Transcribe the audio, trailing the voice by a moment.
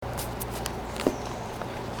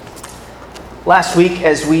Last week,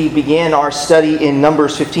 as we began our study in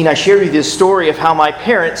Numbers 15, I shared with you this story of how my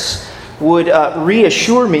parents would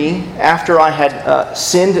reassure me after I had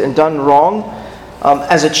sinned and done wrong.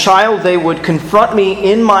 As a child, they would confront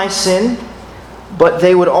me in my sin, but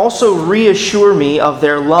they would also reassure me of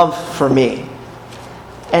their love for me.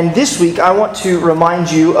 And this week, I want to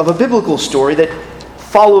remind you of a biblical story that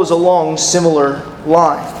follows along similar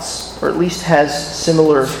lines, or at least has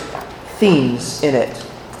similar themes in it.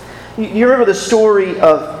 You remember the story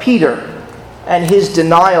of Peter and his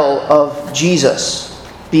denial of Jesus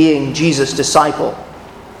being Jesus' disciple.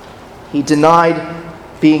 He denied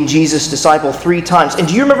being Jesus' disciple 3 times. And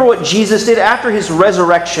do you remember what Jesus did after his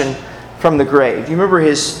resurrection from the grave? Do you remember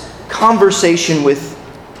his conversation with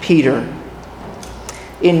Peter?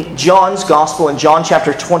 In John's Gospel, in John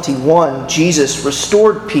chapter 21, Jesus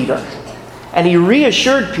restored Peter. And he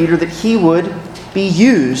reassured Peter that he would be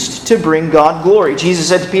used to bring God glory. Jesus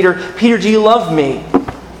said to Peter, "Peter, do you love me?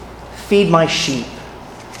 Feed my sheep."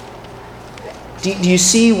 Do you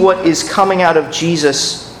see what is coming out of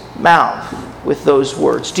Jesus' mouth with those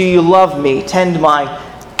words? Do you love me? Tend my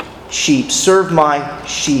sheep. Serve my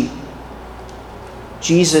sheep.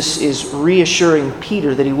 Jesus is reassuring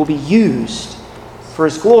Peter that he will be used for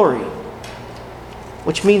his glory,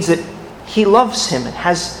 which means that he loves him and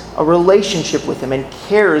has a relationship with him and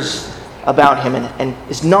cares about him and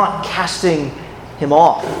is not casting him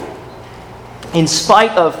off. In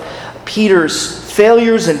spite of Peter's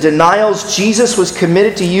failures and denials, Jesus was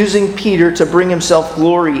committed to using Peter to bring himself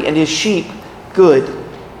glory and his sheep good.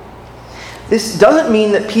 This doesn't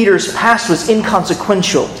mean that Peter's past was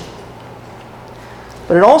inconsequential,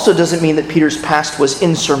 but it also doesn't mean that Peter's past was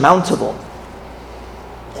insurmountable.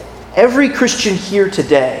 Every Christian here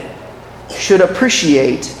today should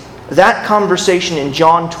appreciate that conversation in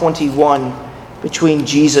John 21 between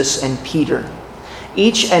Jesus and Peter.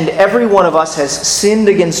 Each and every one of us has sinned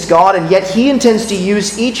against God, and yet He intends to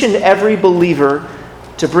use each and every believer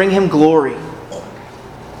to bring Him glory.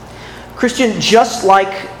 Christian, just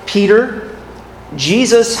like Peter,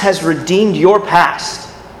 Jesus has redeemed your past.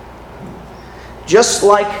 Just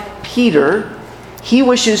like Peter, He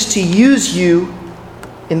wishes to use you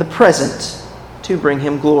in the present to bring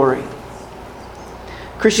Him glory.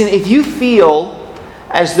 Christian, if you feel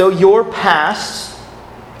as though your past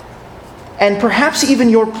and perhaps even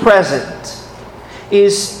your present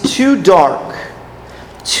is too dark,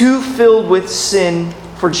 too filled with sin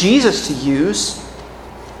for Jesus to use,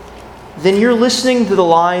 then you're listening to the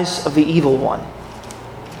lies of the evil one.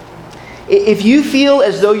 If you feel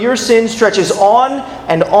as though your sin stretches on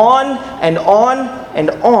and on and on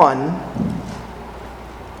and on,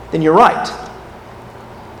 then you're right.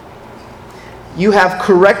 You have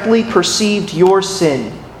correctly perceived your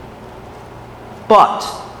sin. But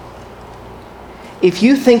if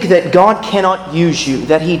you think that God cannot use you,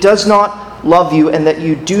 that He does not love you, and that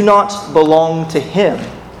you do not belong to Him,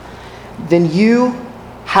 then you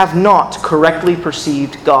have not correctly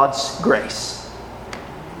perceived God's grace.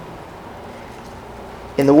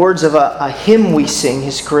 In the words of a hymn we sing,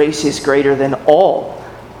 His grace is greater than all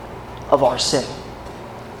of our sin.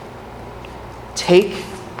 Take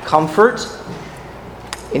comfort,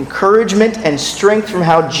 encouragement, and strength from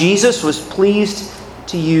how Jesus was pleased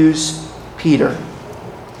to use Peter.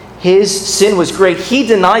 His sin was great. He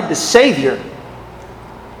denied the Savior.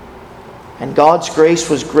 And God's grace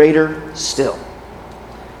was greater still.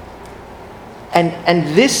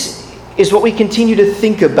 And this is what we continue to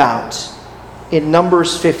think about in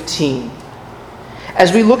Numbers 15.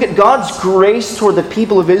 As we look at God's grace toward the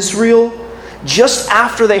people of Israel just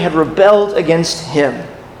after they had rebelled against Him.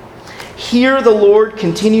 Here the Lord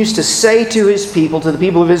continues to say to His people, to the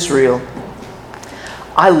people of Israel,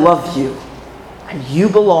 "I love you, and you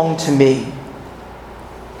belong to me."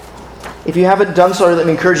 If you haven't done so, let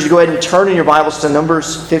me encourage you to go ahead and turn in your Bibles to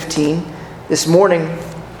Numbers 15. This morning,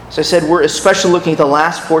 as I said, we're especially looking at the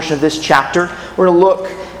last portion of this chapter. We're going to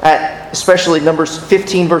look at especially Numbers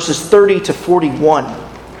 15, verses 30 to 41.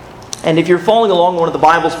 And if you're following along one of the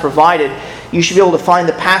Bibles provided, you should be able to find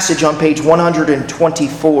the passage on page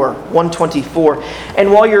 124.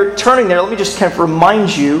 And while you're turning there, let me just kind of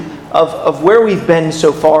remind you of where we've been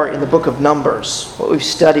so far in the book of Numbers, what we've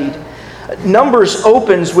studied. Numbers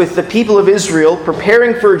opens with the people of Israel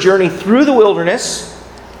preparing for a journey through the wilderness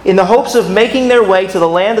in the hopes of making their way to the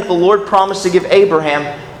land that the Lord promised to give Abraham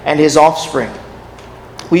and his offspring.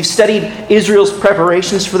 We've studied Israel's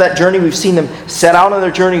preparations for that journey. We've seen them set out on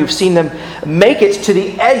their journey. We've seen them make it to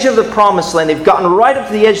the edge of the promised land. They've gotten right up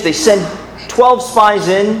to the edge. They send 12 spies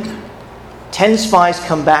in. 10 spies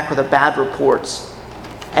come back with a bad report.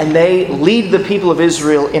 And they lead the people of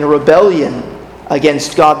Israel in rebellion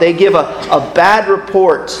against God. They give a bad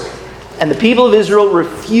report, and the people of Israel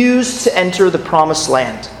refuse to enter the promised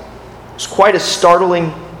land. It was quite a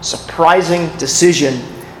startling, surprising decision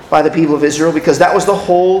by the people of Israel, because that was the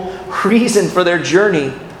whole reason for their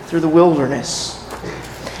journey through the wilderness.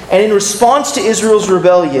 And in response to Israel's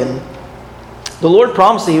rebellion, the Lord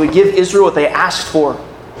promised that He would give Israel what they asked for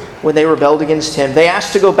when they rebelled against Him. They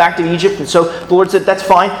asked to go back to Egypt, and so the Lord said, that's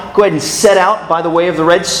fine. Go ahead and set out by the way of the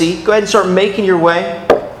Red Sea. Go ahead and start making your way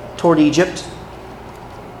toward Egypt.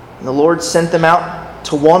 And the Lord sent them out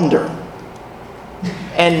to wander.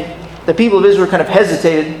 And the people of Israel kind of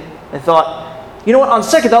hesitated and thought, you know what, on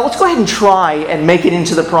second thought, let's go ahead and try and make it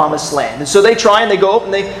into the promised land. And so they try and they go up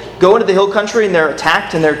and they go into the hill country and they're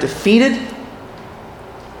attacked and they're defeated.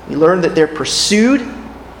 We learn that they're pursued,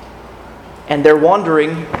 and their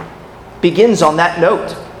wandering begins on that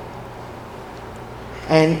note.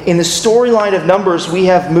 And in the storyline of Numbers, we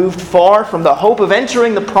have moved far from the hope of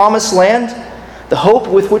entering the promised land, the hope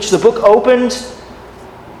with which the book opened,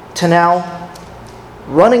 to now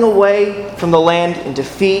running away from the land in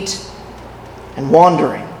defeat and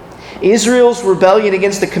wandering. Israel's rebellion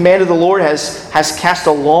against the command of the Lord has cast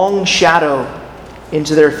a long shadow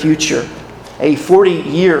into their future, a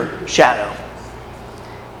 40-year shadow.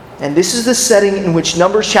 And this is the setting in which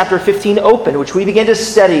Numbers chapter 15 opened, which we began to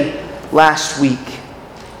study last week.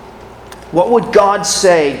 What would God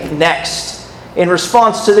say next in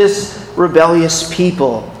response to this rebellious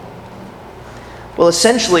people? Well,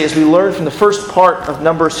 essentially, as we learned from the first part of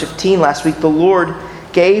Numbers 15 last week, the Lord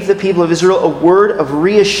gave the people of Israel a word of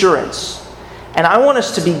reassurance. And I want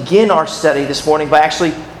us to begin our study this morning by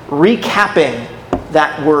actually recapping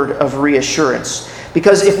that word of reassurance.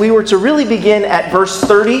 Because if we were to really begin at verse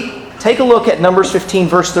 30, take a look at Numbers 15,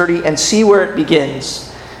 verse 30, and see where it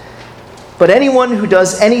begins. But anyone who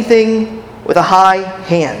does anything with a high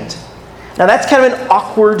hand. Now that's kind of an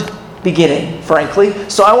awkward beginning, frankly.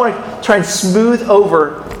 So I want to try and smooth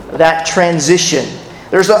over that transition.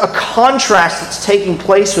 There's a contrast that's taking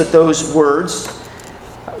place with those words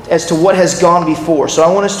as to what has gone before. So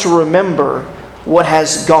I want us to remember what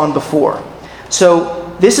has gone before.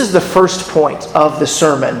 So this is the first point of the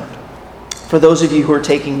sermon for those of you who are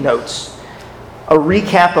taking notes. A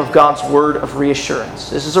recap of God's word of reassurance.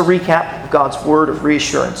 This is a recap of God's word of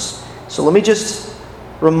reassurance. So let me just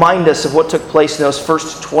remind us of what took place in those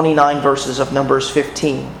first 29 verses of Numbers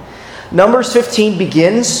 15. Numbers 15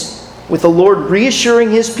 begins with the Lord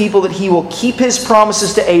reassuring His people that He will keep His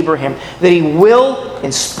promises to Abraham, that He will,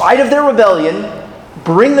 in spite of their rebellion,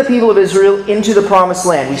 bring the people of Israel into the promised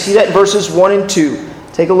land. We see that in verses 1 and 2.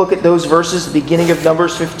 Take a look at those verses, the beginning of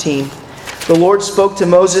Numbers 15. The Lord spoke to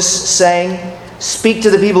Moses, saying, "Speak to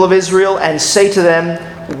the people of Israel and say to them,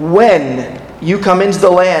 when you come into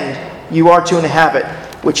the land you are to inhabit,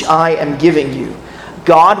 which I am giving you."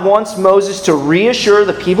 God wants Moses to reassure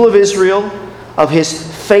the people of Israel of His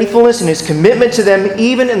faithfulness and His commitment to them,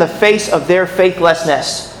 even in the face of their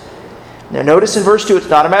faithlessness. Now notice in verse 2, it's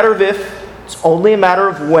not a matter of if, it's only a matter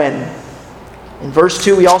of when. In verse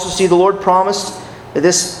 2, we also see the Lord promised that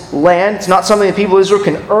this land, it's not something that people of Israel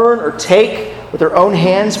can earn or take with their own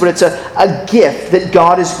hands, but it's a gift that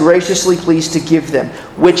God is graciously pleased to give them,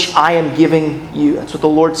 which I am giving you. That's what the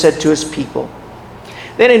Lord said to His people.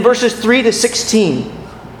 Then in verses 3 to 16,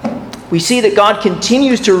 we see that God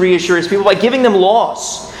continues to reassure His people by giving them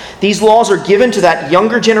laws. These laws are given to that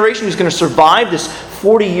younger generation who's going to survive this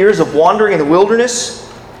 40 years of wandering in the wilderness.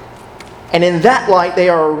 And in that light, they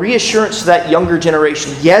are a reassurance to that younger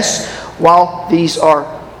generation. Yes, while these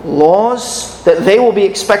are laws that they will be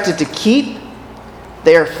expected to keep,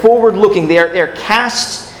 they are forward-looking. They are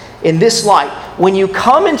cast in this light. When you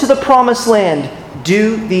come into the promised land,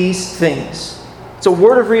 do these things. It's a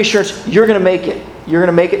word of reassurance. You're going to make it. You're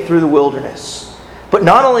going to make it through the wilderness. But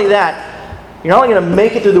not only that, you're not only going to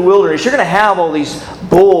make it through the wilderness, you're going to have all these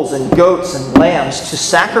bulls and goats and lambs to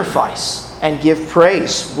sacrifice and give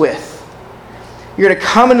praise with. You're going to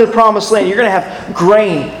come into the promised land. You're going to have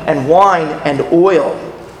grain and wine and oil.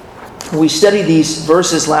 When we studied these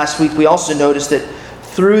verses last week, we also noticed that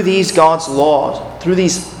through these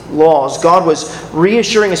laws, God was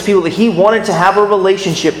reassuring His people that He wanted to have a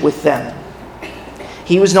relationship with them.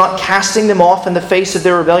 He was not casting them off in the face of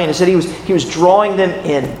their rebellion. Instead, He was drawing them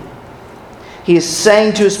in. He is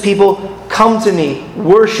saying to His people, "Come to me,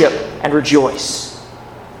 worship, and rejoice."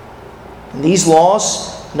 And these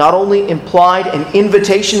laws not only implied an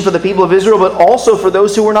invitation for the people of Israel, but also for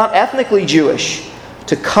those who were not ethnically Jewish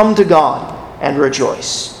to come to God and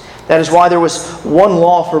rejoice. That is why there was one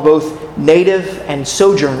law for both native and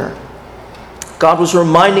sojourner. God was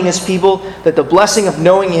reminding His people that the blessing of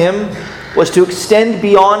knowing Him was to extend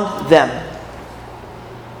beyond them.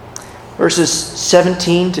 verses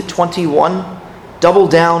 17 to 21, double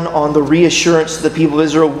down on the reassurance that the people of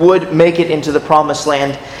Israel would make it into the promised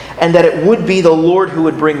land and that it would be the Lord who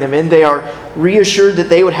would bring them in. They are reassured that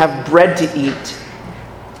they would have bread to eat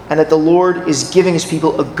and that the Lord is giving his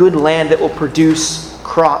people a good land that will produce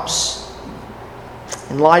crops.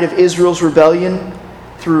 In light of Israel's rebellion,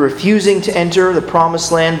 through refusing to enter the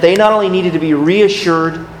promised land, they not only needed to be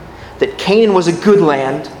reassured that Canaan was a good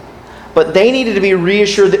land, but they needed to be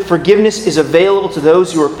reassured that forgiveness is available to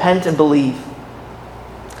those who repent and believe.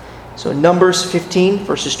 So in Numbers 15,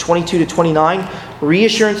 verses 22 to 29,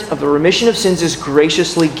 reassurance of the remission of sins is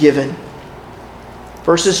graciously given.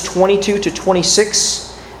 Verses 22 to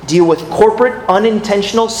 26 deal with corporate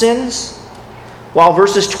unintentional sins, while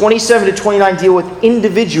verses 27 to 29 deal with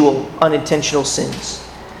individual unintentional sins.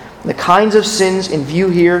 The kinds of sins in view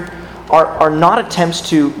here are not attempts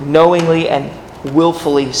to knowingly and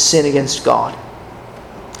willfully sin against God.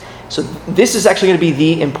 So this is actually going to be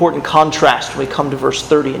the important contrast when we come to verse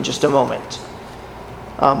 30 in just a moment.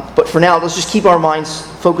 But for now, let's just keep our minds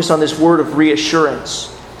focused on this word of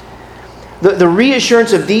reassurance. The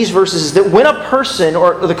reassurance of these verses is that when a person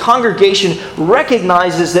or the congregation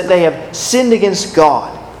recognizes that they have sinned against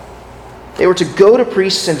God, they were to go to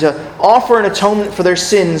priests and to offer an atonement for their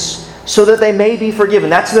sins so that they may be forgiven.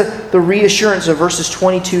 That's the reassurance of verses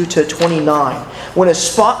 22 to 29. When a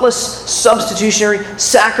spotless substitutionary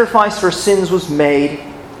sacrifice for sins was made,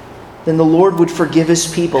 then the Lord would forgive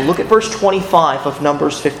his people. Look at verse 25 of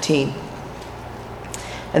Numbers 15.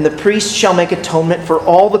 And the priest shall make atonement for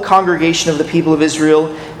all the congregation of the people of Israel,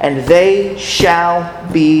 and they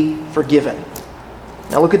shall be forgiven.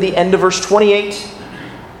 Now look at the end of verse 28.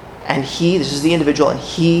 And he, this is the individual, and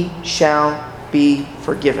he shall be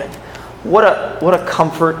forgiven. What a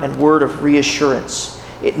comfort and word of reassurance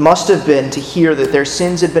it must have been to hear that their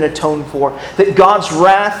sins had been atoned for, that God's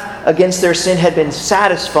wrath against their sin had been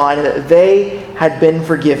satisfied, and that they had been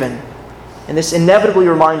forgiven. And this inevitably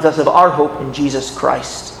reminds us of our hope in Jesus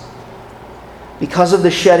Christ. Because of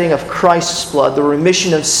the shedding of Christ's blood, the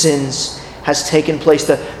remission of sins has taken place.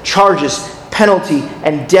 The charges, penalty,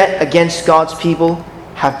 and debt against God's people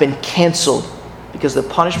have been canceled because the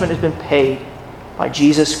punishment has been paid by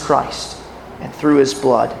Jesus Christ and through his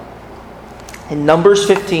blood. In Numbers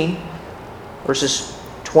 15, verses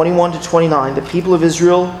 21 to 29, the people of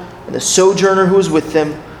Israel and the sojourner who was with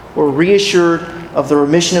them were reassured of the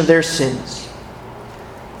remission of their sins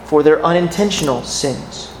for their unintentional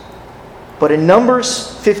sins. But in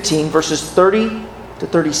Numbers 15, verses 30 to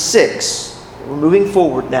 36, we're moving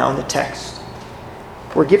forward now in the text.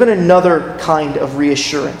 We're given another kind of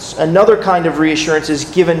reassurance. Another kind of reassurance is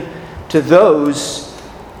given to those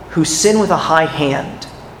who sin with a high hand.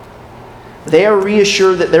 They are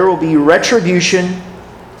reassured that there will be retribution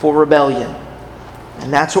for rebellion.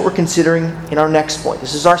 And that's what we're considering in our next point.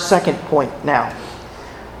 This is our second point now.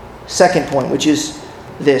 Second point, which is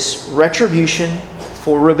this: retribution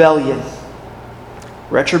for rebellion.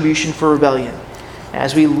 Retribution for rebellion.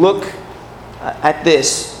 As we look at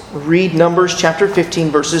this, read Numbers chapter 15,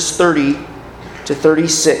 verses 30 to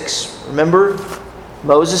 36. Remember,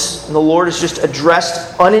 Moses and the Lord has just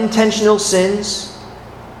addressed unintentional sins.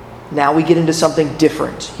 Now we get into something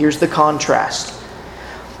different. Here's the contrast.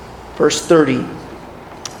 Verse 30.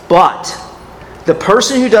 But the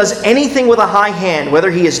person who does anything with a high hand, whether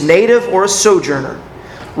he is native or a sojourner,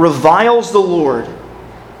 reviles the Lord,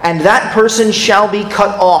 and that person shall be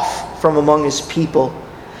cut off from among his people,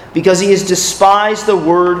 because he has despised the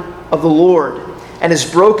word of the Lord and has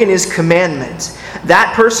broken his commandment.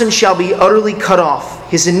 That person shall be utterly cut off.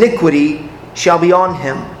 His iniquity shall be on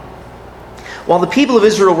him. While the people of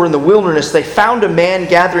Israel were in the wilderness, they found a man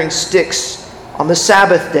gathering sticks on the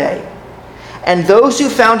Sabbath day. And those who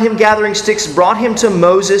found him gathering sticks brought him to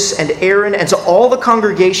Moses and Aaron and to all the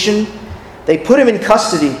congregation. They put him in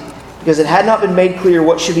custody because it had not been made clear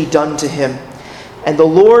what should be done to him. And the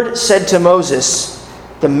Lord said to Moses,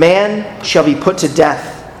 "The man shall be put to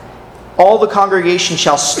death. All the congregation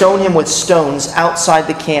shall stone him with stones outside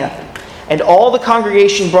the camp." And all the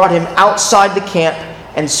congregation brought him outside the camp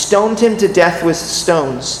and stoned him to death with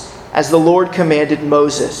stones, as the Lord commanded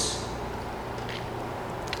Moses.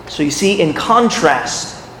 So you see, in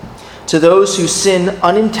contrast to those who sin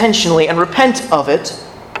unintentionally and repent of it,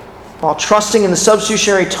 while trusting in the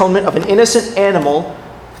substitutionary atonement of an innocent animal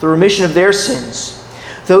for the remission of their sins,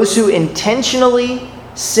 those who intentionally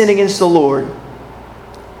sin against the Lord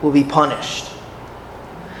will be punished.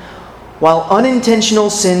 While unintentional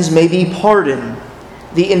sins may be pardoned,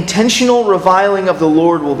 the intentional reviling of the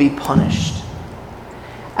Lord will be punished.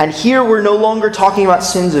 And here we're no longer talking about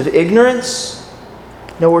sins of ignorance.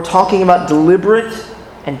 No, we're talking about deliberate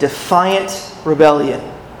and defiant rebellion.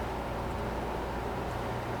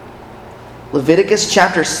 Leviticus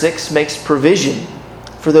chapter 6 makes provision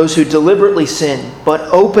for those who deliberately sin, but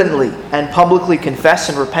openly and publicly confess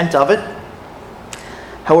and repent of it.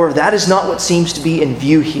 However, that is not what seems to be in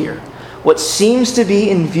view here. What seems to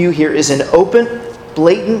be in view here is an open,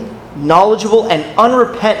 blatant, knowledgeable, and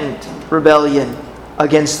unrepentant rebellion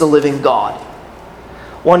against the living God.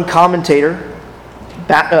 One commentator,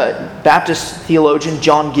 Baptist theologian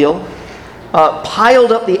John Gill,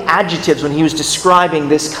 piled up the adjectives when he was describing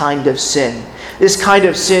this kind of sin. This kind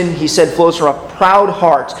of sin, he said, flows from a proud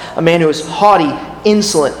heart, a man who is haughty,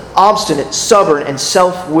 insolent, obstinate, stubborn, and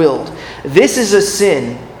self-willed. This is a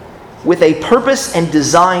sin with a purpose and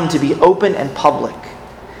design to be open and public.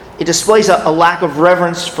 It displays a lack of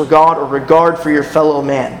reverence for God or regard for your fellow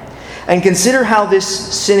man. And consider how this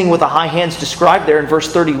sinning with a high hand is described there in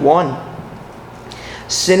verse 31.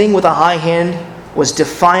 Sinning with a high hand was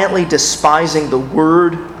defiantly despising the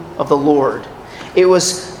word of the Lord. It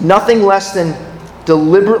was nothing less than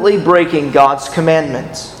deliberately breaking God's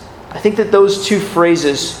commandments. I think that those two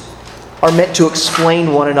phrases are meant to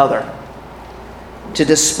explain one another. To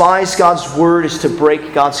despise God's word is to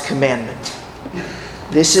break God's commandment.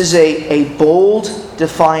 This is a bold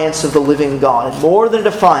defiance of the living God. And more than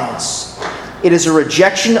defiance, it is a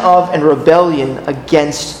rejection of and rebellion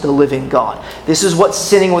against the living God. This is what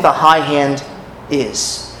sinning with a high hand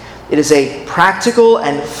is. It is a practical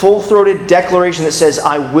and full-throated declaration that says,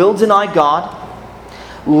 I will deny God,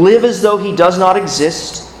 live as though He does not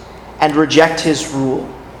exist, and reject His rule.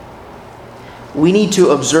 We need to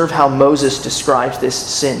observe how Moses describes this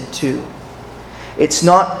sin too. It's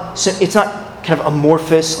not kind of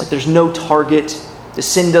amorphous, like there's no target. The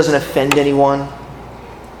sin doesn't offend anyone.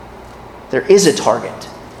 There is a target.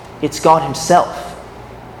 It's God Himself.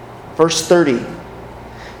 Verse 30.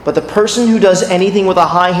 But the person who does anything with a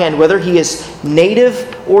high hand, whether he is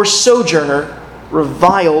native or sojourner,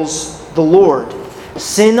 reviles the Lord.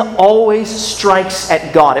 Sin always strikes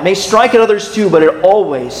at God. It may strike at others too, but it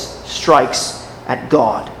always strikes at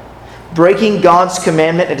God. Breaking God's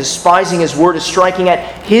commandment and despising His word is striking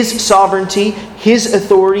at His sovereignty, His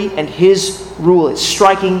authority, and His rule. It's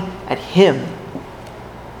striking at Him.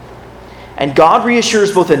 And God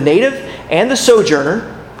reassures both the native and the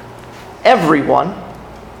sojourner, everyone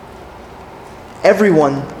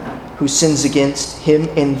who sins against Him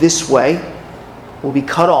in this way will be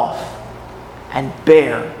cut off and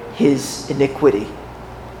bear his iniquity.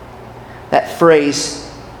 That phrase,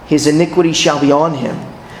 his iniquity shall be on him,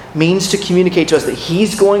 means to communicate to us that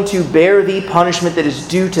He's going to bear the punishment that is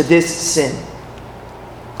due to this sin.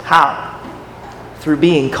 How? Through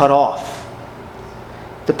being cut off.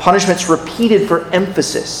 The punishment's repeated for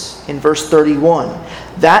emphasis in verse 31.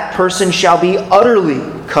 That person shall be utterly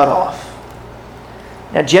cut off.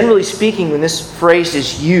 Now, generally speaking, when this phrase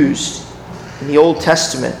is used in the Old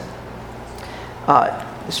Testament,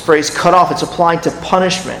 this phrase cut off, it's applied to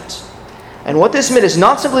punishment. And what this meant is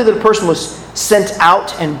not simply that a person was sent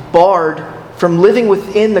out and barred from living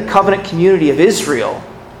within the covenant community of Israel,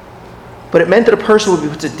 but it meant that a person would be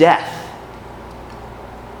put to death.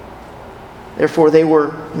 Therefore, they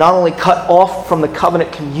were not only cut off from the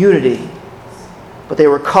covenant community, but they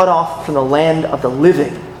were cut off from the land of the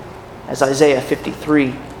living, as Isaiah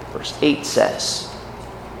 53, verse 8 says.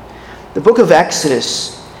 The book of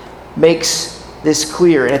Exodus makes this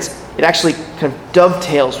clear, and it actually kind of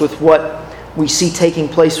dovetails with what we see taking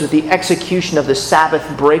place with the execution of the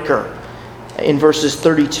Sabbath breaker in verses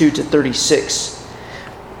 32 to 36.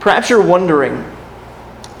 Perhaps you're wondering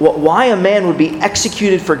why a man would be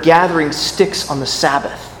executed for gathering sticks on the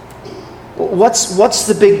Sabbath. What's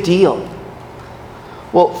the big deal?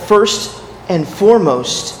 Well, first and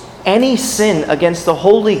foremost, any sin against the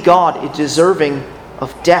holy God is deserving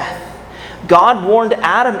of death. God warned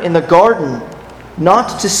Adam in the garden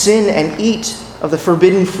not to sin and eat of the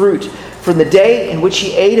forbidden fruit. From the day in which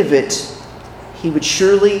he ate of it, he would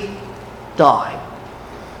surely die.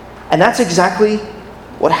 And that's exactly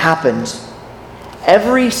what happened.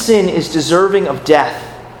 Every sin is deserving of death.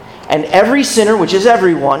 And every sinner, which is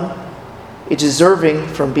everyone, is deserving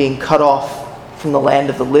from being cut off from the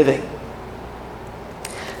land of the living.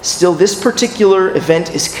 Still, this particular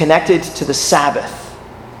event is connected to the Sabbath,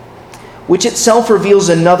 which itself reveals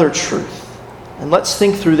another truth. And let's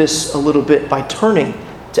think through this a little bit by turning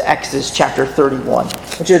to Exodus chapter 31. I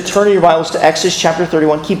want you to turn in your Bibles to Exodus chapter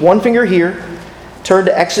 31. Keep one finger here. Turn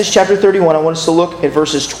to Exodus chapter 31. I want us to look at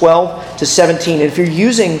verses 12 to 17. And if you're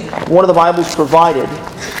using one of the Bibles provided,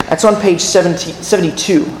 that's on page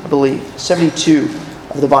 72, I believe. 72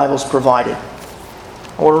 of the Bibles provided.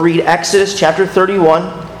 I want to read Exodus chapter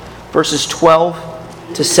 31, verses 12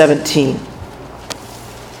 to 17.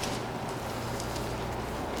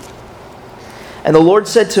 And the Lord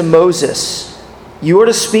said to Moses, "You are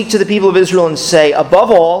to speak to the people of Israel and say,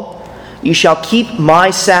 above all, you shall keep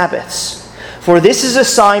my Sabbaths. For this is a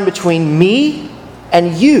sign between me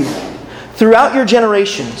and you throughout your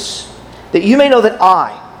generations, that you may know that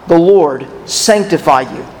I, the Lord, sanctify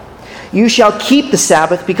you. You shall keep the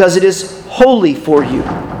Sabbath because it is holy for you.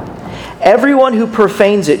 Everyone who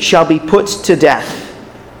profanes it shall be put to death.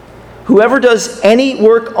 Whoever does any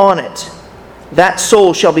work on it, that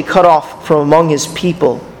soul shall be cut off from among his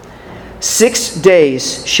people. 6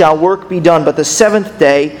 days shall work be done, but the seventh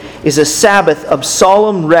day is a Sabbath of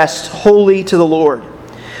solemn rest, holy to the Lord.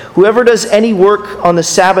 Whoever does any work on the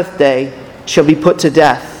Sabbath day shall be put to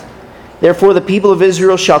death. Therefore the people of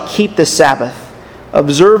Israel shall keep the Sabbath,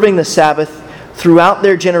 observing the Sabbath throughout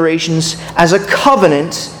their generations as a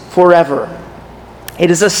covenant forever.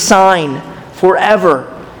 It is a sign forever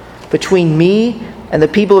between me and the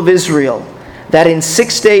people of Israel, that in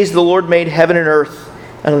 6 days the Lord made heaven and earth,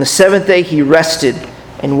 and on the seventh day he rested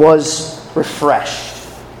and was refreshed."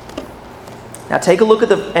 Now take a look at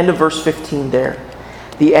the end of verse 15 there.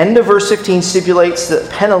 The end of verse 15 stipulates the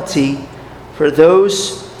penalty for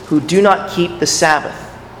those who do not keep the Sabbath.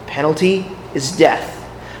 Penalty is death.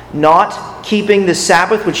 Not keeping the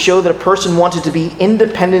Sabbath would show that a person wanted to be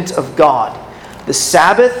independent of God. The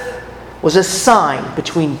Sabbath was a sign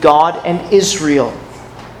between God and Israel.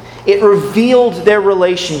 It revealed their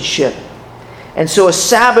relationship. And so a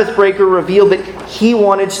Sabbath breaker revealed that he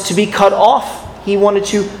wanted to be cut off. He wanted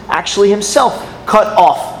to actually himself cut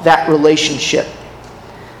off that relationship.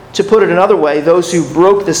 To put it another way, those who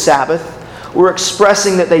broke the Sabbath were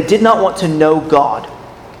expressing that they did not want to know God.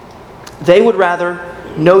 They would rather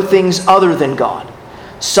know things other than God.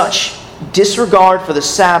 Such disregard for the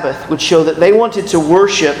Sabbath would show that they wanted to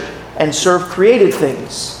worship and serve created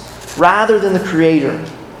things rather than the Creator.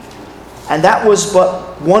 And that was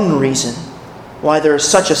but one reason why there is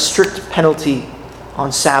such a strict penalty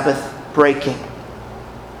on Sabbath breaking.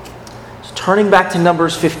 So turning back to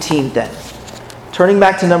Numbers 15 then. Turning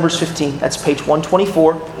back to Numbers 15, that's page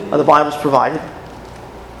 124 of the Bibles provided.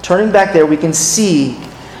 Turning back there, we can see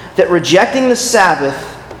that rejecting the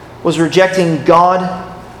Sabbath was rejecting God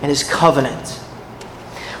and His covenant.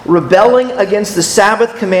 Rebelling against the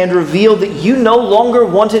Sabbath command revealed that you no longer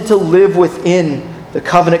wanted to live within the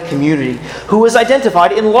covenant community, who was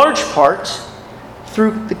identified in large part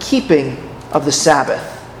through the keeping of the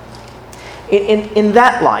Sabbath. In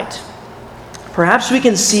that light, perhaps we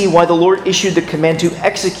can see why the Lord issued the command to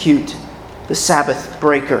execute the Sabbath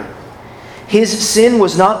breaker. His sin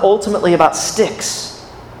was not ultimately about sticks,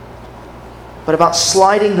 but about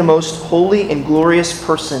slighting the most holy and glorious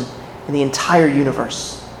person in the entire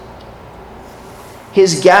universe.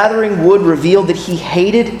 His gathering wood revealed that he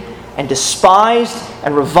hated and despised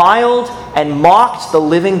and reviled and mocked the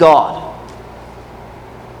living God.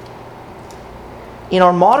 In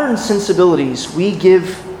our modern sensibilities, we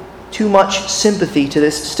give too much sympathy to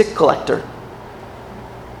this stick collector.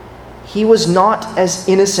 He was not as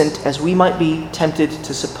innocent as we might be tempted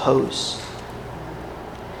to suppose.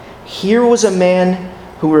 Here was a man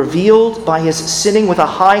who revealed by his sinning with a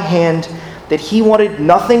high hand that he wanted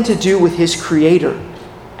nothing to do with his Creator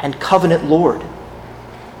and covenant Lord.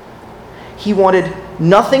 He wanted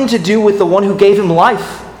nothing to do with the one who gave him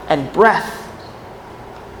life and breath.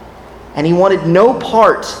 And he wanted no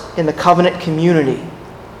part in the covenant community.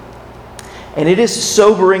 And it is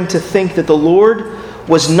sobering to think that the Lord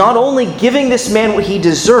was not only giving this man what he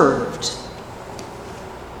deserved,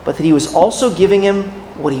 but that he was also giving him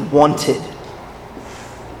what he wanted.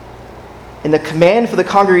 In the command for the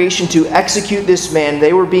congregation to execute this man,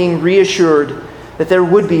 they were being reassured that there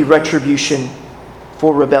would be retribution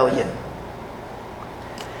for rebellion.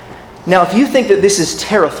 Now, if you think that this is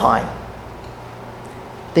terrifying,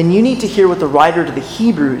 then you need to hear what the writer to the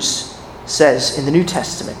Hebrews says in the New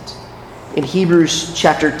Testament. In Hebrews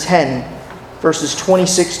chapter 10, verses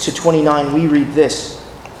 26 to 29, we read this.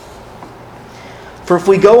 "For if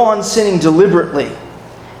we go on sinning deliberately,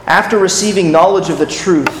 after receiving knowledge of the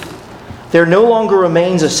truth, there no longer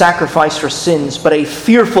remains a sacrifice for sins, but a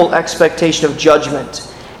fearful expectation of judgment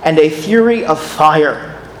and a fury of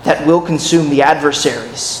fire that will consume the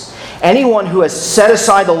adversaries. Anyone who has set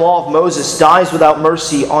aside the law of Moses dies without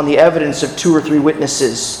mercy on the evidence of 2 or 3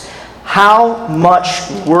 witnesses. How much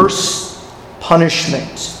worse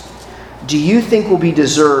punishment do you think will be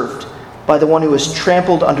deserved by the one who has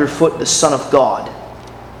trampled underfoot the Son of God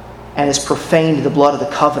and has profaned the blood of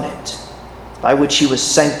the covenant by which he was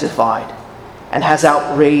sanctified and has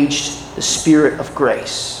outraged the Spirit of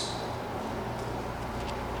grace?"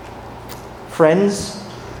 Friends,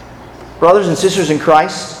 Brothers and sisters in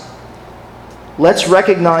Christ, let's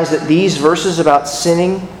recognize that these verses about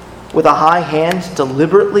sinning with a high hand,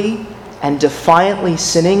 deliberately and defiantly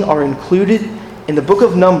sinning, are included in the book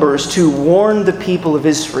of Numbers to warn the people of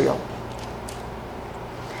Israel.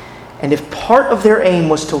 And if part of their aim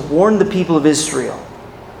was to warn the people of Israel,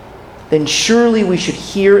 then surely we should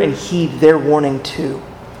hear and heed their warning too.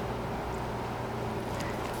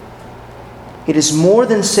 It is more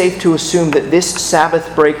than safe to assume that this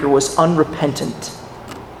Sabbath breaker was unrepentant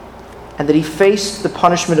and that he faced the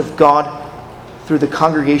punishment of God through the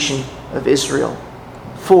congregation of Israel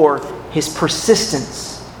for his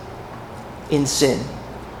persistence in sin,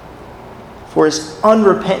 for his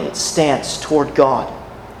unrepentant stance toward God.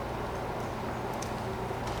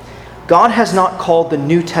 God has not called the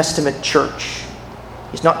New Testament church,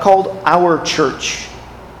 He's not called our church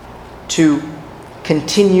to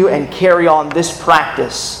continue and carry on this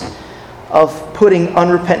practice of putting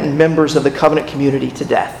unrepentant members of the covenant community to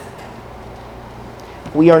death.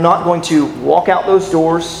 We are not going to walk out those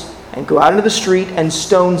doors and go out into the street and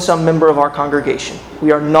stone some member of our congregation.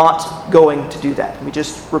 We are not going to do that. Let me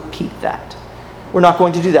just repeat that. We're not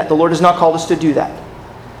going to do that. The Lord has not called us to do that.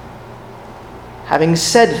 Having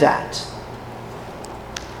said that,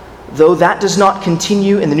 though that does not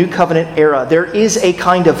continue in the New Covenant era, there is a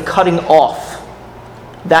kind of cutting off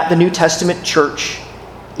that the New Testament church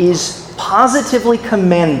is positively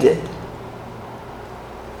commanded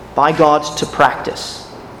by God to practice.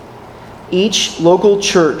 Each local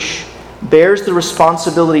church bears the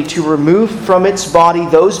responsibility to remove from its body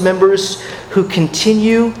those members who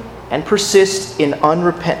continue and persist in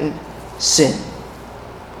unrepentant sin.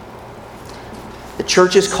 The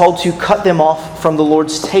church is called to cut them off from the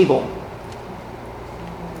Lord's table.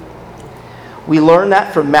 We learn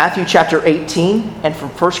that from Matthew chapter 18 and from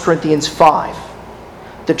 1 Corinthians 5.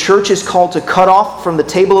 The church is called to cut off from the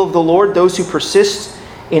table of the Lord those who persist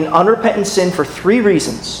in unrepentant sin for three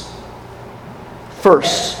reasons.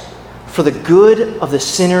 First, for the good of the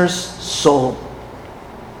sinner's soul,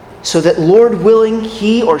 so that, Lord willing,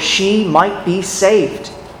 he or she might be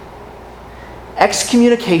saved.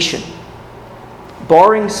 Excommunication,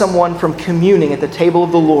 barring someone from communing at the table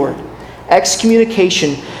of the Lord.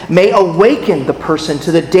 Excommunication may awaken the person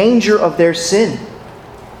to the danger of their sin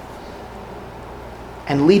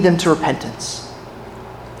and lead them to repentance.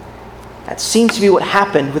 That seems to be what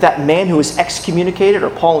happened with that man who was excommunicated, or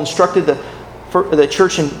Paul instructed the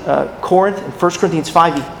church in Corinth in 1 Corinthians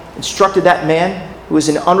 5. He instructed that man who was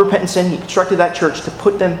in unrepentant sin. He instructed that church to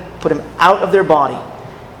put him out of their body.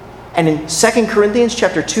 And in 2 Corinthians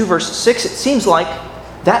chapter 2, verse 6, it seems like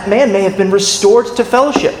that man may have been restored to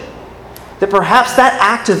fellowship. That perhaps that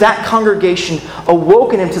act of that congregation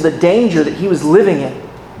awoken him to the danger that he was living in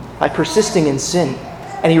by persisting in sin.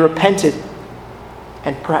 And he repented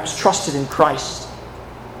and perhaps trusted in Christ.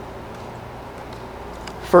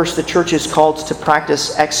 First, the church is called to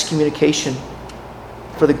practice excommunication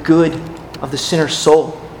for the good of the sinner's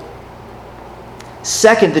soul.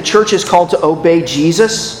 Second, the church is called to obey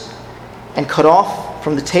Jesus and cut off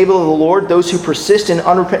from the table of the Lord those who persist in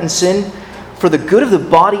unrepentant sin for the good of the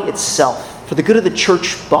body itself, for the good of the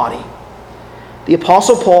church body. The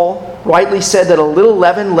Apostle Paul rightly said that a little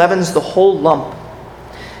leaven leavens the whole lump.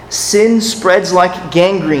 Sin spreads like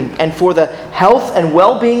gangrene, and for the health and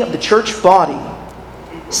well-being of the church body,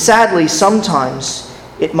 sadly, sometimes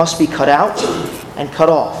it must be cut out and cut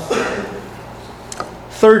off.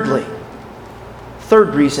 Thirdly,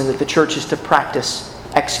 third reason that the church is to practice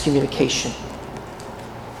excommunication.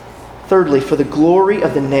 Thirdly, for the glory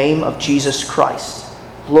of the name of Jesus Christ,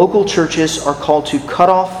 local churches are called to cut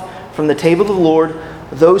off from the table of the Lord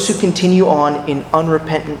those who continue on in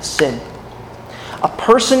unrepentant sin. A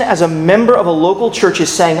person as a member of a local church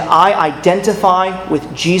is saying, I identify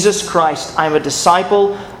with Jesus Christ. I am a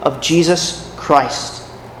disciple of Jesus Christ.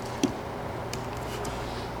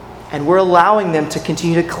 And we're allowing them to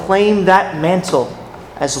continue to claim that mantle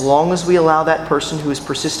as long as we allow that person who is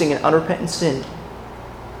persisting in unrepentant sin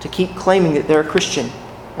to keep claiming that they're a Christian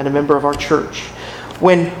and a member of our church.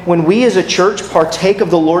 When we as a church partake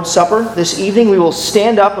of the Lord's Supper this evening, we will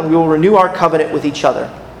stand up and we will renew our covenant with each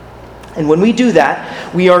other. And when we do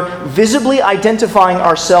that, we are visibly identifying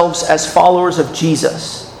ourselves as followers of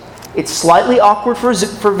Jesus. It's slightly awkward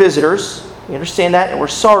for visitors. We understand that, and we're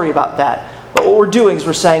sorry about that. But what we're doing is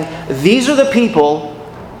we're saying, these are the people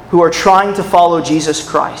who are trying to follow Jesus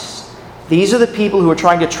Christ. These are the people who are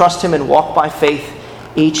trying to trust Him and walk by faith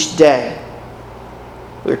each day.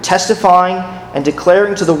 We're testifying and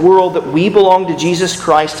declaring to the world that we belong to Jesus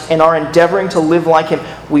Christ and are endeavoring to live like Him.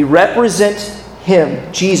 We represent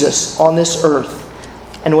Him, Jesus, on this earth.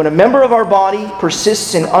 And when a member of our body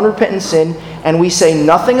persists in unrepentant sin and we say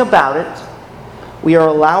nothing about it, we are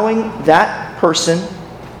allowing that person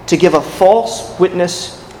to give a false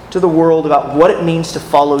witness to the world about what it means to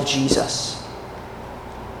follow Jesus.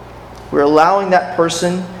 We're allowing that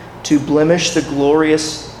person to blemish the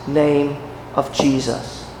glorious name of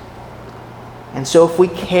Jesus. And so if we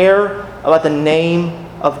care about the name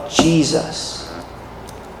of Jesus,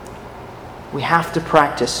 we have to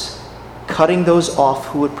practice cutting those off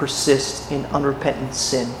who would persist in unrepentant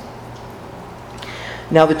sin.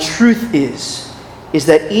 Now the truth is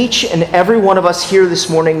that each and every one of us here this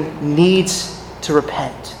morning needs to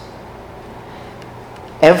repent.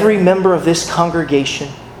 Every member of this congregation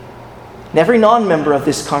and every non-member of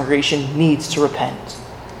this congregation needs to repent.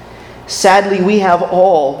 Sadly, we have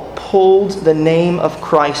all pulled the name of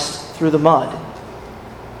Christ through the mud.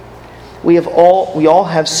 We all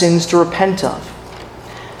have sins to repent of.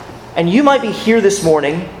 And you might be here this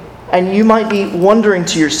morning and you might be wondering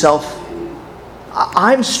to yourself,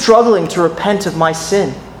 I'm struggling to repent of my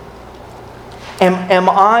sin. Am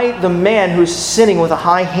I the man who's sinning with a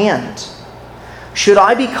high hand? Should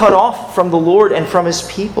I be cut off from the Lord and from His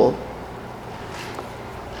people?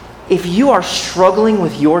 If you are struggling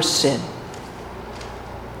with your sin,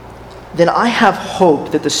 then I have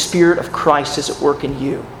hope that the Spirit of Christ is at work in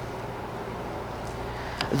you.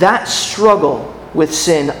 That struggle with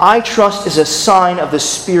sin, I trust, is a sign of the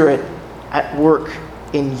Spirit at work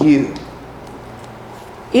in you.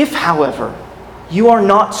 If, however, you are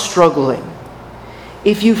not struggling,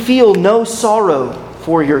 if you feel no sorrow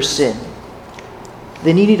for your sin,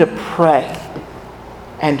 then you need to pray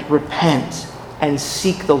and repent and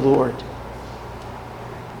seek the Lord.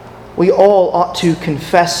 We all ought to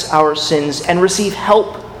confess our sins and receive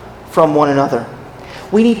help from one another.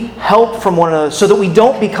 We need help from one another so that we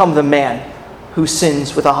don't become the man who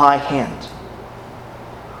sins with a high hand.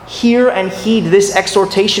 Hear and heed this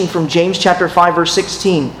exhortation from James chapter 5, verse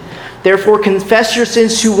 16. Therefore confess your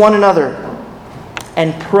sins to one another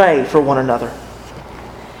and pray for one another.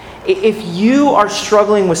 If you are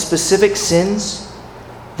struggling with specific sins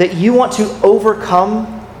that you want to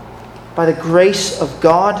overcome by the grace of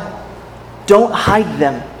God, don't hide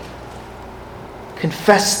them.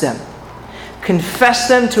 Confess them. Confess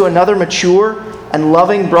them to another mature and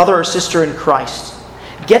loving brother or sister in Christ.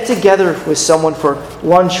 Get together with someone for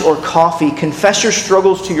lunch or coffee. Confess your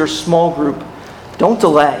struggles to your small group. Don't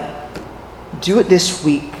delay. Do it this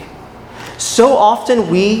week. So often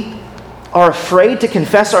we are afraid to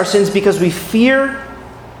confess our sins because we fear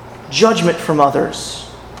judgment from others.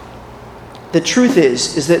 The truth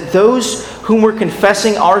is that those whom we're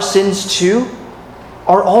confessing our sins to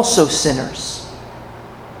are also sinners.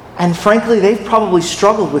 And frankly, they've probably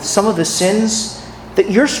struggled with some of the sins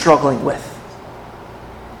that you're struggling with.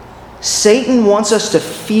 Satan wants us to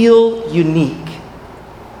feel unique,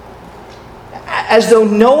 as though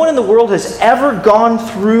no one in the world has ever gone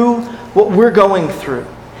through what we're going through.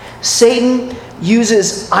 Satan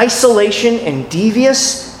uses isolation in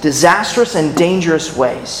devious, disastrous, and dangerous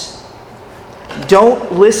ways.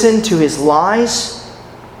 Don't listen to his lies,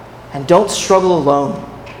 and don't struggle alone.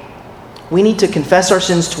 We need to confess our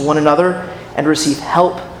sins to one another and receive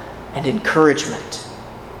help and encouragement.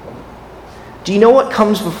 Do you know what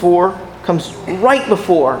comes right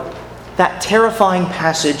before that terrifying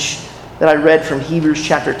passage that I read from Hebrews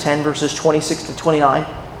chapter 10, verses 26 to 29?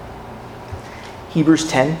 Hebrews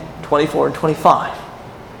 10, 24 and 25,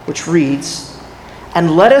 which reads,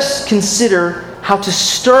 "And let us consider how to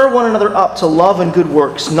stir one another up to love and good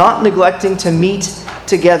works, not neglecting to meet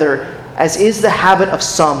together, as is the habit of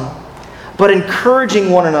some, but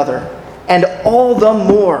encouraging one another, and all the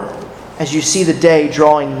more as you see the day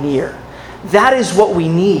drawing near." That is what we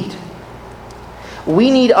need. We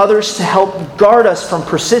need others to help guard us from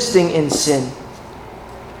persisting in sin.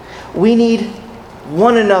 We need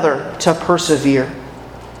one another to persevere.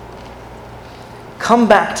 Come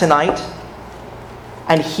back tonight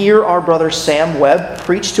and hear our brother Sam Webb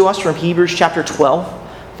preach to us from Hebrews chapter 12,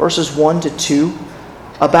 verses 1 to 2,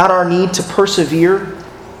 about our need to persevere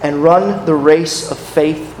and run the race of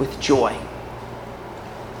faith with joy.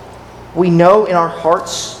 We know in our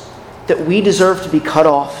hearts that we deserve to be cut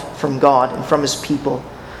off from God and from His people.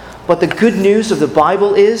 But the good news of the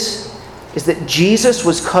Bible is that Jesus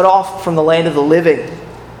was cut off from the land of the living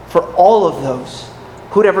for all of those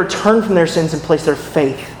who would ever turn from their sins and place their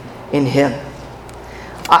faith in Him.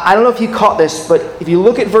 I don't know if you caught this, but if you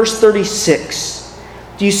look at verse 36,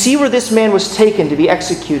 do you see where this man was taken to be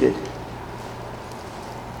executed?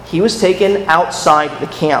 He was taken outside the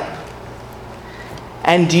camp.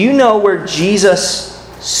 And do you know where Jesus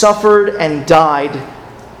suffered and died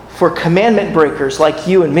for commandment breakers like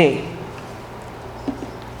you and me.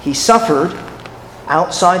 He suffered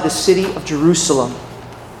outside the city of Jerusalem.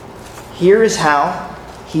 Here is how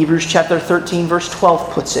Hebrews chapter 13 verse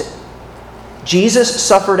 12 puts it. Jesus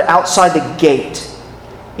suffered outside the gate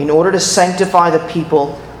in order to sanctify the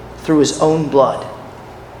people through his own blood.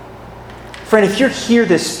 Friend, if you're here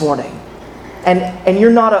this morning and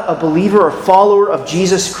you're not a believer or follower of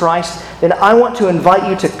Jesus Christ, then I want to invite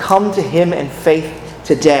you to come to him in faith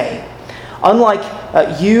today.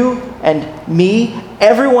 Unlike you and me,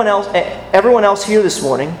 everyone else here this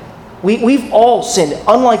morning, we've all sinned.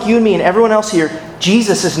 Unlike you and me and everyone else here,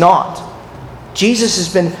 Jesus is not. Jesus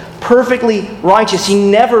has been perfectly righteous. He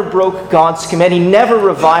never broke God's command. He never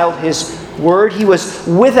reviled his word. He was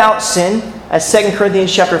without sin, as 2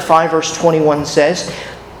 Corinthians chapter 5 verse 21 says.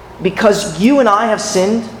 Because you and I have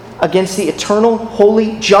sinned against the eternal,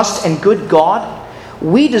 holy, just, and good God,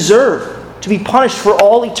 we deserve to be punished for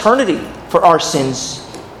all eternity for our sins.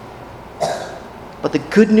 But the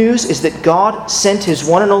good news is that God sent his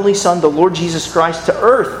one and only Son, the Lord Jesus Christ, to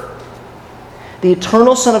earth. The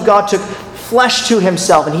eternal Son of God took flesh to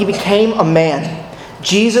himself, and he became a man.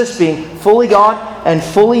 Jesus, being fully God and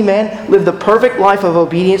fully man, lived the perfect life of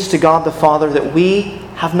obedience to God the Father that we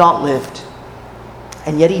have not lived.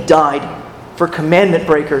 And yet he died for commandment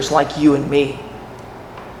breakers like you and me.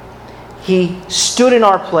 He stood in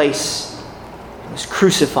our place and was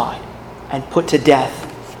crucified and put to death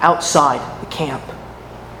outside the camp.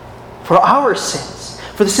 For our sins,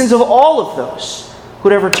 for the sins of all of those who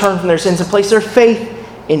would ever turn from their sins and place their faith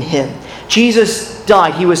in him. Jesus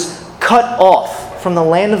died. He was cut off from the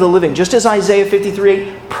land of the living, just as Isaiah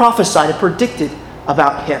 53:8 prophesied and predicted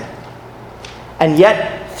about him. And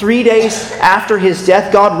yet, 3 days after his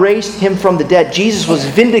death, God raised him from the dead. Jesus was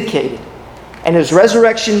vindicated, and his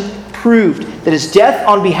resurrection proved that his death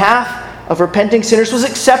on behalf of repenting sinners was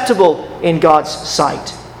acceptable in God's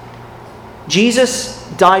sight. Jesus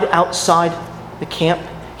died outside the camp.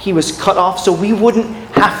 He was cut off so we wouldn't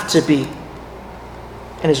have to be.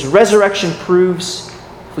 And his resurrection proves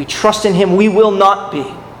if we trust in him, we will not be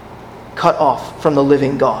cut off from the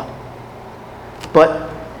living God, but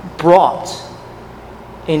brought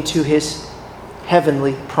into his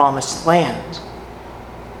heavenly promised land.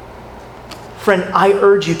 Friend, I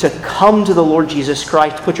urge you to come to the Lord Jesus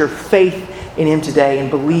Christ, put your faith in him today, and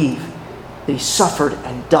believe that he suffered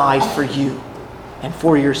and died for you and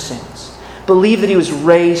for your sins. Believe that he was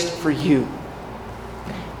raised for you,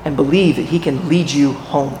 and believe that he can lead you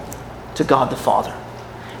home to God the Father.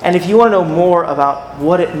 And if you want to know more about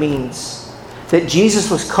what it means that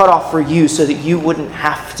Jesus was cut off for you so that you wouldn't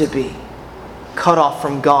have to be cut off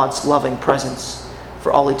from God's loving presence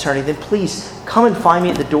for all eternity, then please come and find me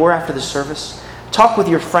at the door after the service. Talk with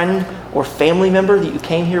your friend or family member that you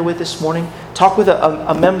came here with this morning. Talk with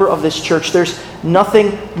a member of this church. There's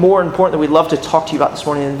nothing more important that we'd love to talk to you about this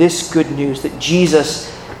morning than this good news that Jesus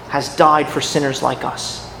has died for sinners like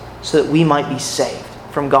us so that we might be saved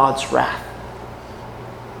from God's wrath.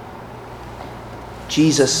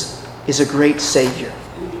 Jesus is a great Savior.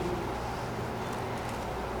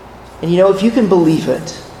 And if you can believe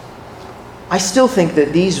it, I still think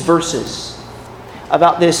that these verses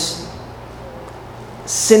about this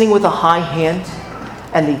sinning with a high hand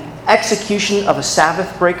and the execution of a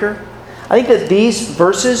Sabbath breaker, I think that these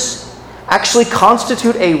verses actually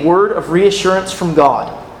constitute a word of reassurance from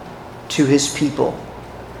God to his people.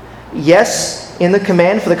 Yes, in the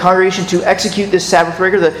command for the congregation to execute this Sabbath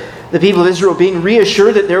breaker, the people of Israel being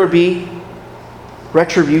reassured that there would be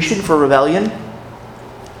retribution for rebellion,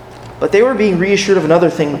 but they were being reassured of another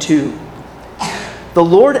thing too. The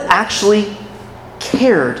Lord actually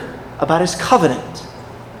cared about his covenant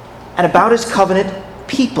and about his covenant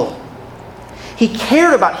people. He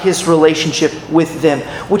cared about his relationship with them,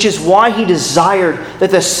 which is why he desired that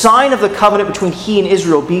the sign of the covenant between he and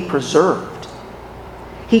Israel be preserved.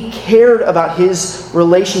 He cared about his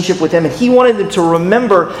relationship with them, and he wanted them to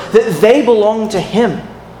remember that they belonged to him.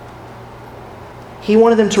 He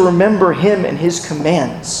wanted them to remember him and his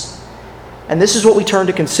commands. And this is what we turn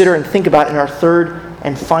to consider and think about in our third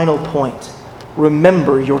and final point.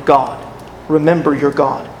 Remember your God. Remember your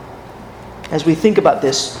God. As we think about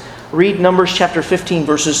this, read Numbers chapter 15,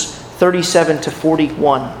 verses 37 to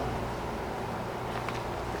 41.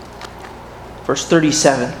 Verse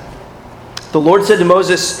 37. The Lord said to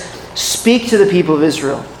Moses, "Speak to the people of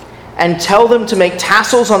Israel, and tell them to make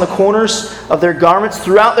tassels on the corners of their garments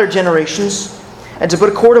throughout their generations, and to put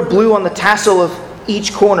a cord of blue on the tassel of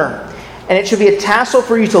each corner. And it should be a tassel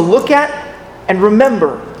for you to look at and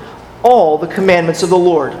remember all the commandments of the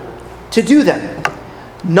Lord, to do them,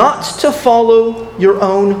 not to follow your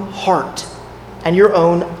own heart and your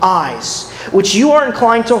own eyes, which you are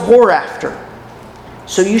inclined to whore after.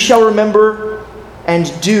 So you shall remember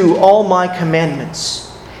and do all my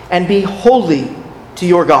commandments, and be holy to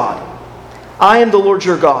your God. I am the Lord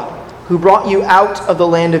your God, who brought you out of the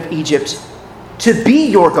land of Egypt to be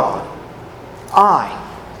your God. I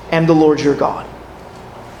am the Lord your God.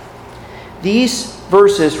 These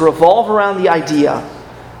verses revolve around the idea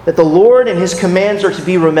that the Lord and His commands are to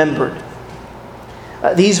be remembered.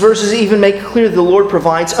 These verses even make clear that the Lord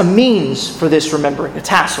provides a means for this remembering, the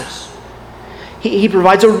tassels. He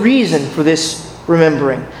provides a reason for this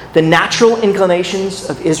remembering, the natural inclinations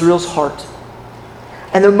of Israel's heart,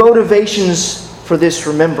 and the motivations for this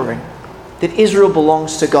remembering, that Israel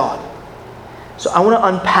belongs to God. So I want to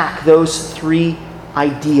unpack those three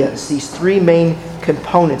ideas, these three main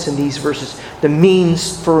components in these verses: the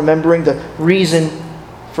means for remembering, the reason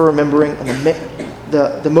for remembering, and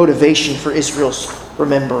the motivation for Israel's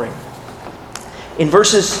remembering. In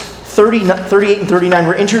verses 38 and 39,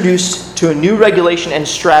 we're introduced to a new regulation and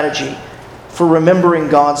strategy for remembering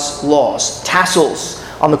God's laws: tassels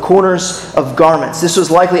on the corners of garments. This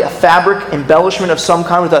was likely a fabric embellishment of some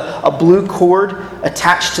kind with a blue cord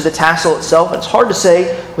attached to the tassel itself. And it's hard to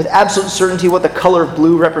say with absolute certainty what the color of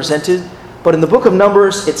blue represented, but in the book of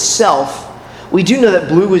Numbers itself, we do know that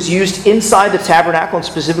blue was used inside the tabernacle, and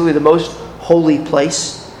specifically the most holy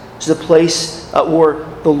place. It's the place where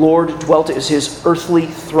the Lord dwelt. It was His earthly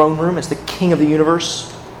throne room as the King of the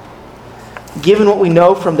universe. Given what we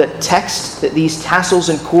know from the text, that these tassels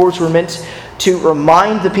and cords were meant to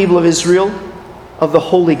remind the people of Israel of the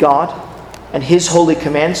holy God and His holy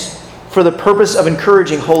commands for the purpose of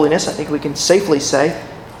encouraging holiness, I think we can safely say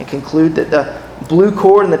and conclude that the blue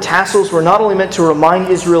cord and the tassels were not only meant to remind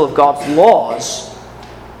Israel of God's laws,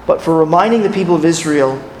 but for reminding the people of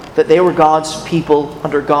Israel that they were God's people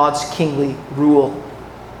under God's kingly rule.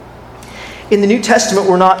 In the New Testament,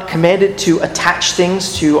 we're not commanded to attach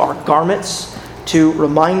things to our garments to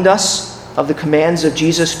remind us of the commands of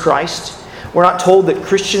Jesus Christ. We're not told that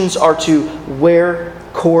Christians are to wear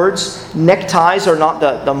cords. Neckties are not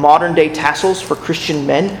the modern-day tassels for Christian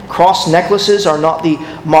men. Cross necklaces are not the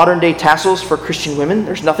modern-day tassels for Christian women.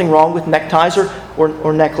 There's nothing wrong with neckties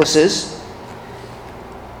or necklaces.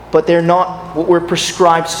 But they're not what we're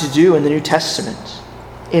prescribed to do in the New Testament.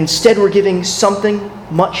 Instead, we're giving something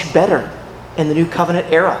much better in the New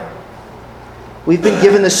Covenant era. We've been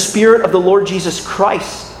given the Spirit of the Lord Jesus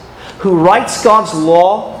Christ, who writes God's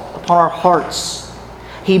law upon our hearts.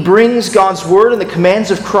 He brings God's Word and the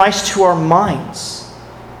commands of Christ to our minds.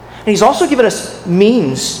 And He's also given us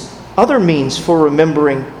other means for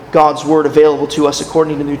remembering God's Word available to us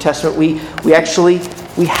according to the New Testament. We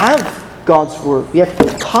have God's Word. We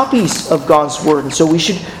have copies of God's Word, and so we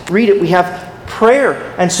should read it. We have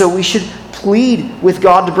prayer, and so we should plead with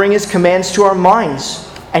God to bring His commands to our minds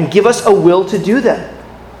and give us a will to do them.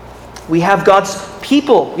 We have God's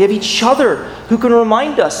people. We have each other who can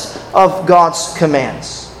remind us of God's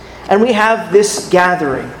commands. And we have this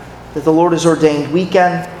gathering that the Lord has ordained week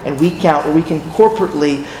in and week out, where we can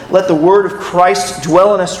corporately let the Word of Christ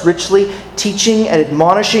dwell in us richly, teaching and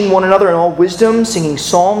admonishing one another in all wisdom, singing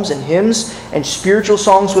psalms and hymns and spiritual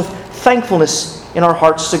songs with thankfulness in our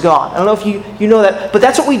hearts to God. I don't know if you know that, but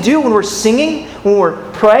that's what we do when we're singing, when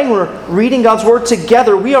we're praying, when we're reading God's Word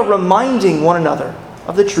together. We are reminding one another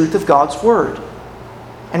of the truth of God's Word.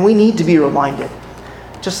 And we need to be reminded,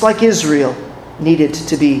 just like Israel needed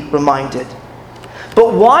to be reminded.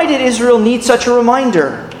 But why did Israel need such a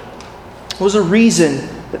reminder? What was a reason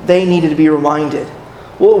that they needed to be reminded?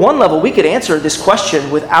 Well, at one level, we could answer this question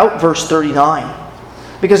without verse 39.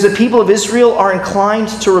 Because the people of Israel are inclined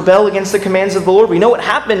to rebel against the commands of the Lord. We know what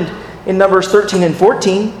happened in Numbers 13 and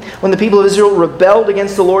 14. When the people of Israel rebelled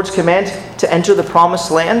against the Lord's command to enter the promised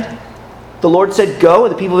land, the Lord said, go,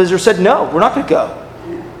 and the people of Israel said, no, we're not going to go.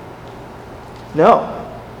 No.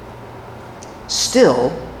 Still,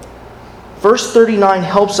 verse 39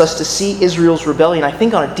 helps us to see Israel's rebellion, I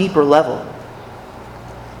think, on a deeper level.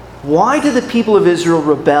 Why did the people of Israel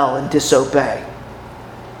rebel and disobey?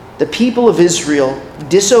 The people of Israel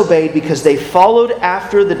disobeyed because they followed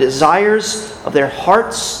after the desires of their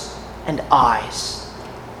hearts and eyes.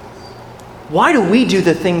 Why do we do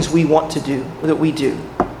the things we want to do, that we do?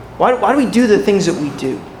 Why do we do the things that we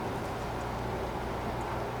do?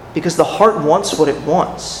 Because the heart wants what it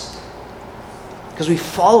wants. Because we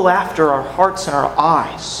follow after our hearts and our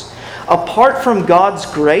eyes. Apart from God's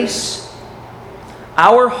grace,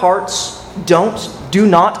 our hearts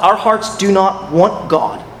do not want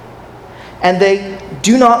God. And they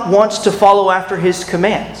do not want to follow after His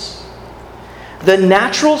commands. The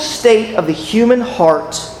natural state of the human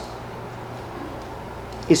heart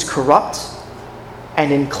is corrupt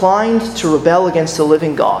and inclined to rebel against the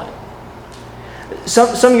living God.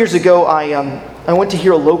 Some years ago, I went to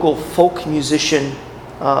hear a local folk musician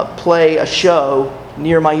play a show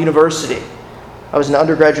near my university. I was an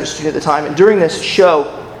undergraduate student at the time, and during this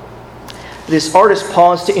show, this artist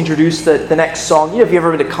paused to introduce the next song. If you've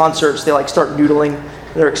ever been to concerts, they start noodling.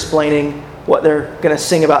 They're explaining what they're going to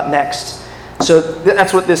sing about next. So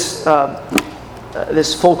that's what this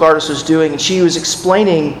folk artist was doing, and she was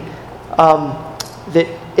explaining that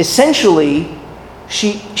essentially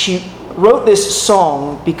she wrote this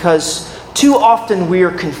song because too often we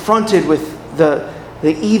are confronted with the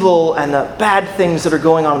evil and the bad things that are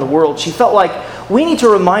going on in the world. She felt like we need to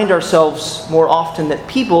remind ourselves more often that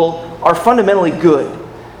people are fundamentally good.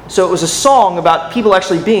 So it was a song about people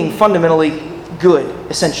actually being fundamentally good,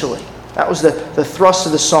 essentially. That was the thrust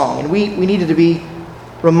of the song, and we needed to be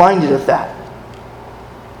reminded of that.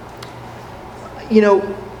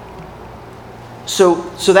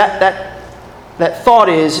 So that thought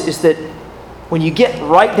is that when you get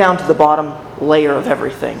right down to the bottom layer of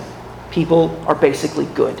everything, people are basically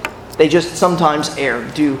good. They just sometimes err,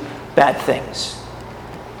 do bad things.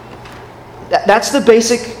 That's the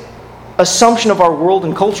basic assumption of our world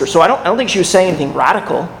and culture. So I don't think she was saying anything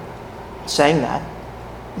radical in saying that,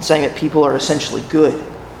 and saying that people are essentially good.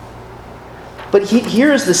 But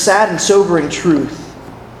here is the sad and sobering truth.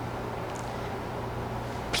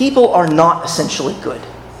 People are not essentially good.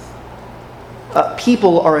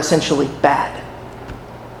 People are essentially bad.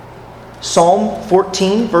 Psalm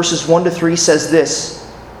 14, verses 1-3 says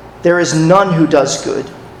this: "There is none who does good.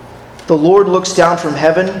 The Lord looks down from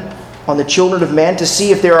heaven on the children of man to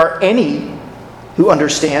see if there are any who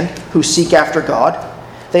understand, who seek after God.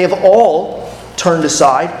 They have all turned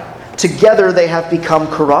aside. Together they have become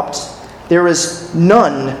corrupt. There is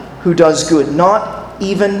none who does good, not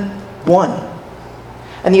even one."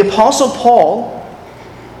 And the Apostle Paul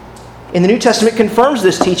in the New Testament confirms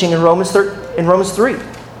this teaching in Romans 3.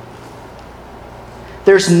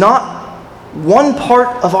 There's not one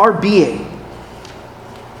part of our being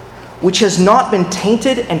which has not been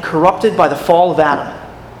tainted and corrupted by the fall of Adam.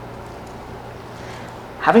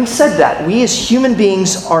 Having said that, we as human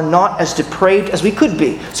beings are not as depraved as we could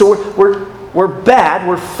be. So we're bad,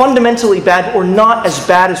 we're fundamentally bad, but we're not as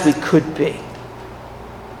bad as we could be.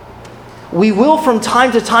 We will from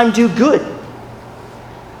time to time do good.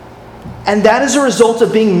 And that is a result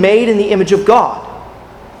of being made in the image of God.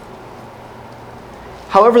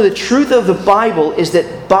 However, the truth of the Bible is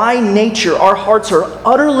that by nature our hearts are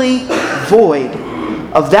utterly void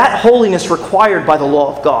of that holiness required by the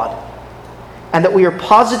law of God, and that we are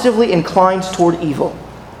positively inclined toward evil.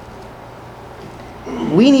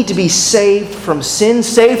 We need to be saved from sin,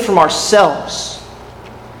 saved from ourselves.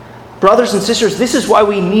 Brothers and sisters, this is why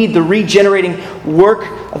we need the regenerating work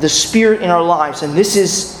of the Spirit in our lives, and this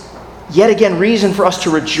is yet again reason for us to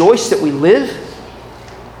rejoice that we live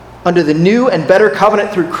under the new and better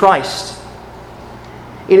covenant through Christ.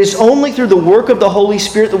 It is only through the work of the Holy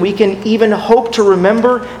Spirit that we can even hope to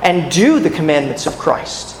remember and do the commandments of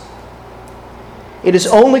Christ. It is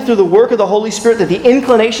only through the work of the Holy Spirit that the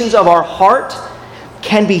inclinations of our heart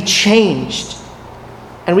can be changed,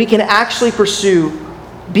 and we can actually pursue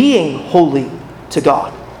being holy to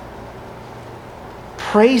God.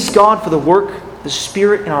 Praise God for the work of the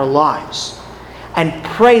Spirit in our lives, and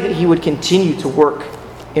pray that He would continue to work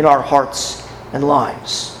in our hearts and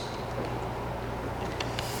lives.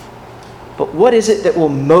 But what is it that will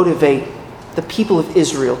motivate the people of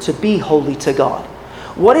Israel to be holy to God?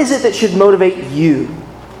 What is it that should motivate you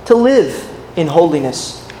to live in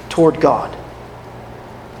holiness toward God?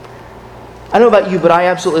 I don't know about you, but I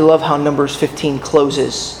absolutely love how Numbers 15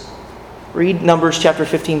 closes. Read Numbers chapter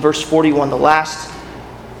 15, verse 41, the last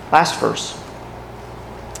verse.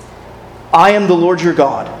 "I am the Lord your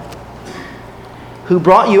God, who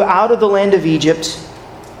brought you out of the land of Egypt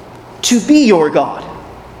to be your God.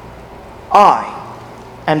 I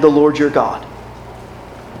am the Lord your God."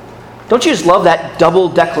 Don't you just love that double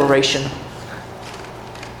declaration?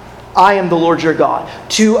 I am the Lord your God.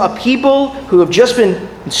 To a people who have just been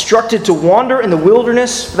instructed to wander in the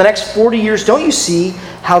wilderness for the next 40 years, don't you see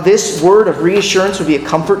how this word of reassurance would be a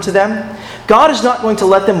comfort to them? God is not going to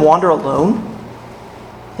let them wander alone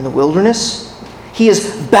in the wilderness. He has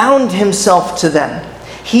bound Himself to them.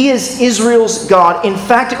 He is Israel's God. In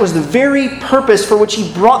fact, it was the very purpose for which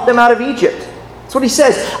He brought them out of Egypt. That's what He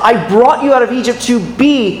says. I brought you out of Egypt to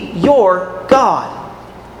be your God.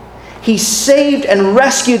 He saved and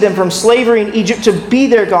rescued them from slavery in Egypt to be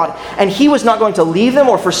their God. And He was not going to leave them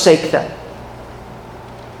or forsake them.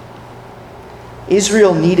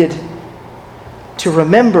 Israel needed to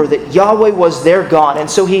remember that Yahweh was their God. And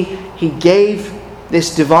so He gave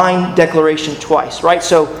this divine declaration twice, right?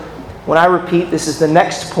 So when I repeat, this is the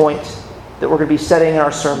next point that we're going to be studying in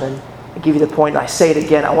our sermon. I give you the point, and I say it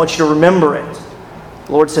again. I want you to remember it.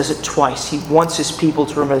 The Lord says it twice. He wants His people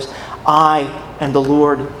to remember this. I am the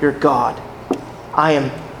Lord your God. I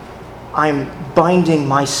am binding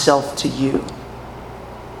myself to you.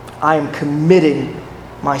 I am committing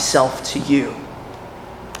myself to you.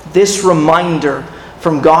 This reminder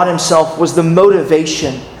from God Himself was the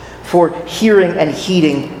motivation for hearing and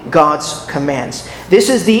heeding God's commands. This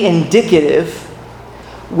is the indicative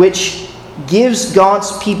which gives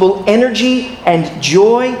God's people energy and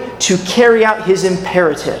joy to carry out His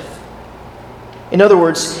imperative. In other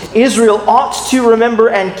words, Israel ought to remember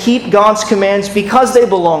and keep God's commands because they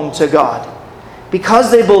belong to God,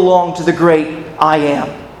 because they belong to the great I Am.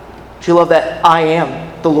 Do you love that? I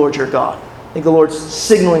am the Lord your God. I think the Lord's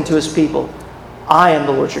signaling to His people, I am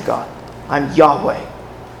the Lord your God. I'm Yahweh.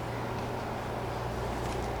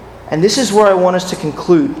 And this is where I want us to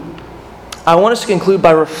conclude. I want us to conclude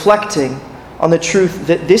by reflecting on the truth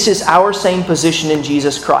that this is our same position in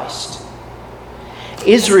Jesus Christ.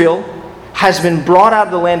 Israel has been brought out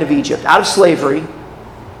of the land of Egypt, out of slavery,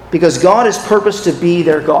 because God has purposed to be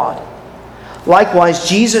their God. Likewise,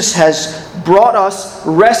 Jesus has brought us,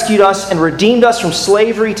 rescued us, and redeemed us from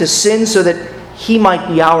slavery to sin so that He might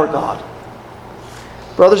be our God.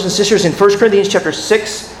 Brothers and sisters, in 1 Corinthians chapter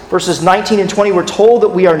 6, verses 19 and 20, we're told that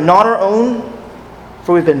we are not our own,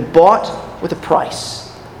 for we've been bought with a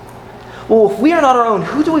price. Well, if we are not our own,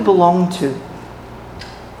 who do we belong to?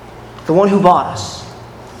 The one who bought us.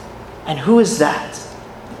 And who is that?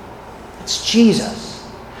 It's Jesus.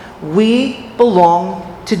 We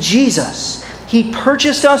belong to Jesus. He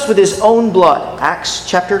purchased us with His own blood. Acts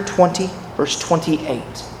chapter 20, verse 28.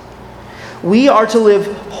 We are to live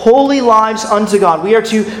holy lives unto God. We are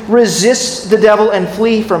to resist the devil and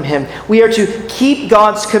flee from him. We are to keep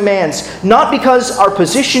God's commands, not because our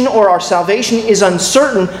position or our salvation is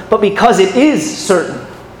uncertain, but because it is certain.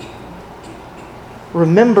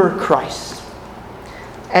 Remember Christ.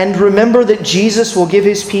 And remember that Jesus will give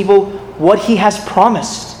His people what He has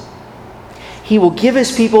promised. He will give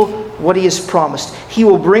His people what He has promised. He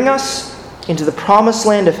will bring us into the promised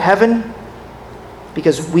land of heaven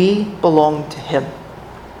because we belong to Him.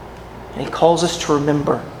 And He calls us to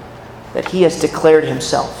remember that He has declared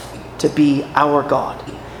Himself to be our God,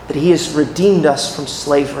 that He has redeemed us from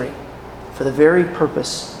slavery for the very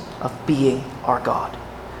purpose of being our God.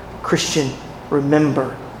 Christian,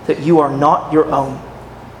 remember that you are not your own,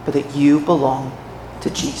 but that you belong to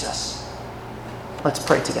Jesus. Let's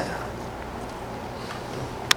pray together.